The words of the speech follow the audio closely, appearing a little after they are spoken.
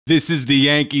This is the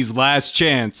Yankees' last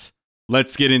chance.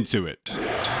 Let's get into it.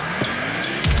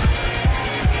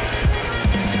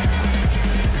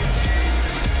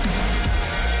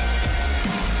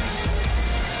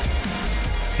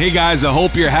 Hey guys, I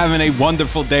hope you're having a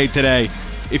wonderful day today.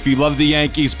 If you love the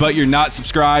Yankees but you're not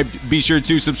subscribed, be sure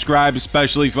to subscribe,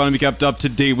 especially if you want to be kept up to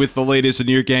date with the latest in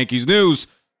New York Yankees news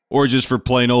or just for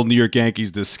plain old New York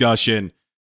Yankees discussion.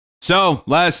 So,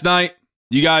 last night,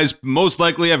 you guys most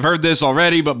likely have heard this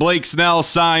already, but Blake Snell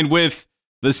signed with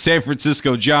the San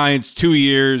Francisco Giants, 2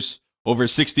 years, over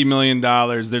 $60 million.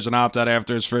 There's an opt-out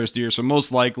after his first year, so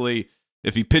most likely,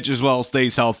 if he pitches well,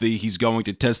 stays healthy, he's going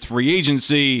to test free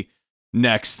agency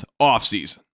next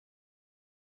offseason.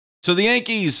 So the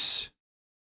Yankees,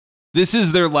 this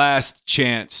is their last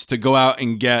chance to go out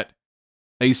and get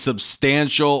a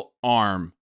substantial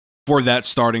arm for that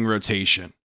starting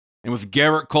rotation. And with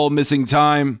Garrett Cole missing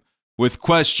time, with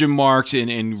question marks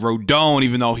in Rodon,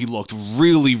 even though he looked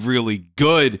really, really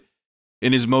good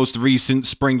in his most recent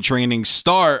spring training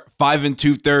start, 5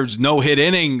 2/3 no-hit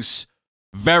innings,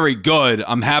 very good.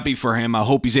 I'm happy for him. I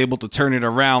hope he's able to turn it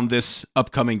around this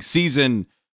upcoming season,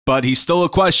 but he's still a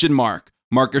question mark.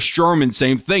 Marcus Stroman,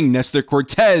 same thing. Nestor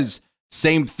Cortez,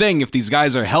 same thing. If these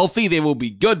guys are healthy, they will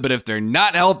be good, but if they're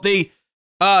not healthy,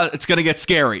 it's going to get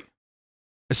scary,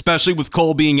 especially with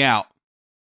Cole being out.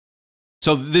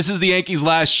 So this is the Yankees'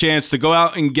 last chance to go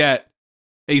out and get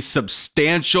a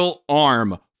substantial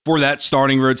arm for that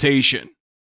starting rotation.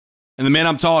 And the man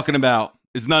I'm talking about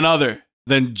is none other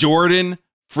than Jordan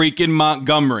freaking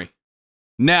Montgomery.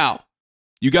 Now,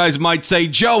 you guys might say,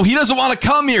 Joe, he doesn't want to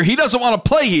come here. He doesn't want to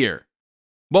play here.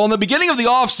 Well, in the beginning of the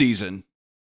offseason,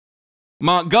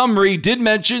 Montgomery did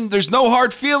mention there's no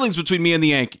hard feelings between me and the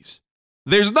Yankees.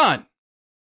 There's none.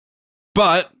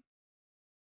 But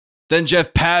then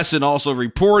Jeff Passan also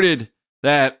reported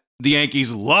that the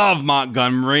Yankees love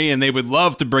Montgomery and they would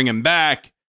love to bring him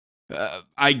back.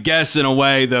 I guess in a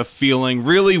way, the feeling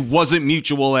really wasn't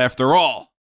mutual after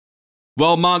all.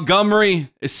 Well,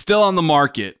 Montgomery is still on the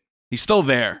market. He's still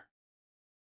there.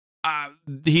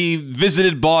 He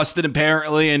visited Boston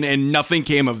apparently, and nothing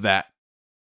came of that.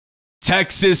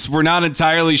 Texas, we're not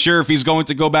entirely sure if he's going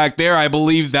to go back there. I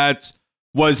believe that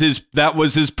was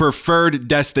his preferred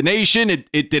destination.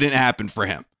 It didn't happen for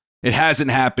him. It hasn't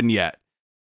happened yet.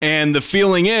 And the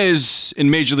feeling is in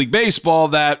Major League Baseball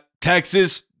that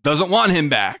Texas doesn't want him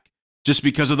back just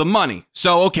because of the money.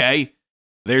 So, okay,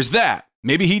 there's that.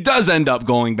 Maybe he does end up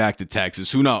going back to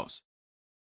Texas. Who knows?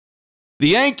 The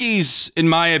Yankees, in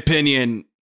my opinion,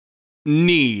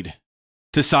 need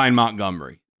to sign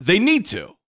Montgomery. They need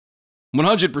to.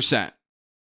 100%.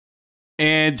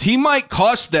 And he might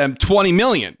cost them $20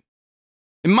 million.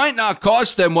 It might not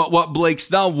cost them what Blake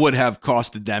Snell would have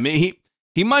costed them. He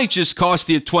might just cost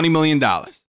you $20 million.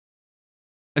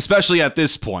 Especially at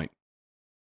this point.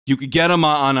 You could get him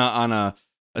on a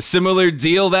similar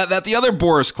deal that the other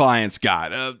Boris clients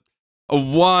got. A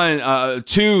 1,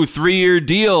 2, 3 year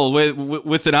deal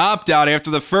with an opt-out after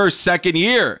the second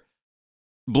year.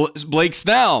 Blake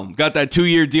Snell got that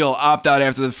 2-year deal opt-out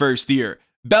after the first year.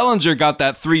 Bellinger got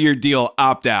that 3-year deal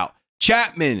opt-out.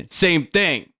 Chapman, same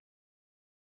thing.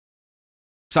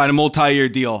 Signed a multi-year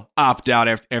deal opt-out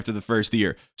after the first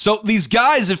year. So these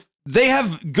guys, if they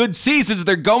have good seasons,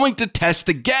 they're going to test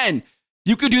again.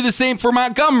 You could do the same for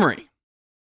Montgomery.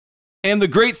 And the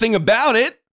great thing about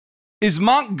it is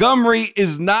Montgomery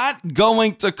is not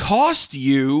going to cost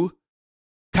you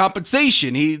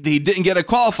compensation. He didn't get a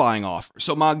qualifying offer.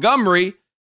 So Montgomery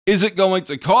isn't going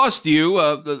to cost you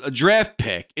a draft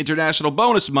pick, international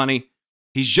bonus money.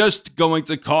 He's just going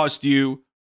to cost you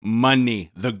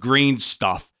money, the green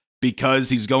stuff, because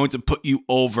he's going to put you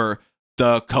over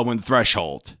the Cohen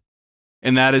threshold.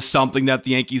 And that is something that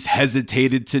the Yankees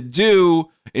hesitated to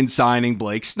do in signing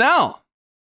Blake Snell.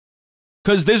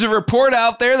 Because there's a report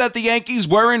out there that the Yankees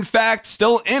were, in fact,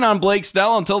 still in on Blake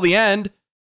Snell until the end.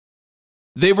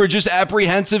 They were just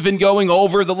apprehensive in going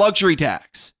over the luxury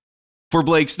tax for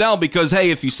Blake Snell because,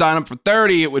 hey, if you sign him for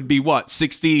 30, it would be what,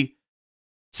 60,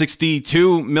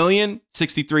 62 million,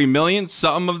 63 million,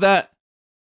 something of that,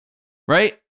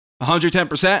 right?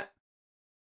 110%.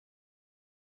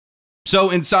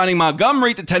 So in signing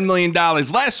Montgomery to $10 million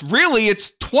less, really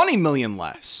it's $20 million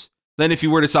less than if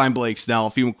you were to sign Blake Snell,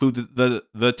 if you include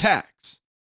the tax.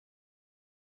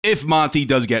 If Monty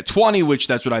does get 20, which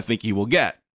that's what I think he will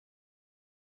get.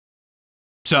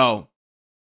 So,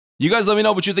 you guys let me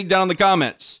know what you think down in the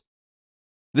comments.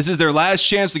 This is their last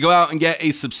chance to go out and get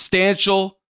a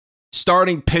substantial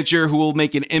starting pitcher who will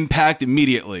make an impact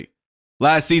immediately.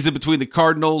 Last season between the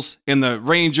Cardinals and the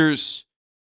Rangers,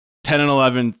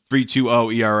 10-11,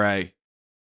 3.20 ERA.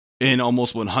 in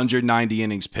almost 190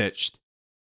 innings pitched.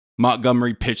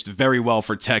 Montgomery pitched very well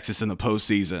for Texas in the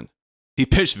postseason. He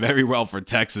pitched very well for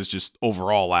Texas just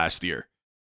overall last year.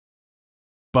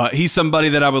 But he's somebody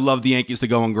that I would love the Yankees to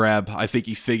go and grab. I think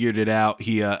he figured it out.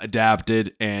 He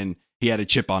adapted, and he had a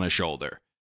chip on his shoulder.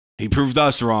 He proved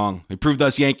us wrong. He proved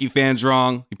us Yankee fans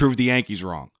wrong. He proved the Yankees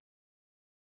wrong.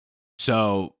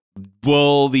 So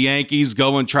will the Yankees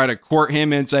go and try to court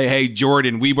him and say, hey,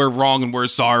 Jordan, we were wrong and we're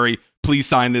sorry. Please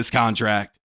sign this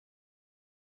contract.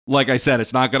 Like I said,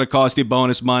 it's not going to cost you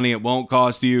bonus money. It won't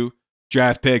cost you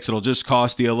draft picks. It'll just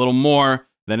cost you a little more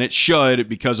than it should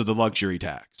because of the luxury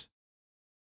tax.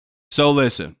 So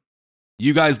listen,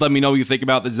 you guys let me know what you think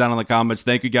about this down in the comments.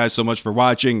 Thank you guys so much for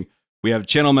watching. We have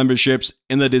channel memberships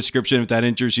in the description if that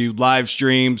interests you. Live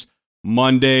streams,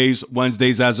 Mondays,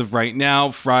 Wednesdays as of right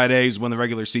now. Fridays, when the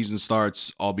regular season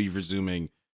starts, I'll be resuming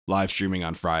live streaming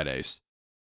on Fridays.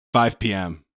 5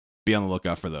 p.m. Be on the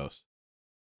lookout for those.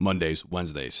 Mondays,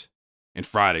 Wednesdays, and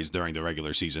Fridays during the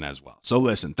regular season as well. So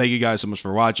listen, thank you guys so much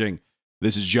for watching.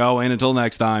 This is Joe, and until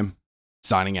next time,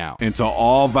 signing out. And to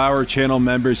all of our channel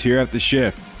members here at The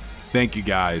Shift, thank you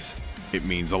guys. It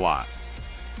means a lot.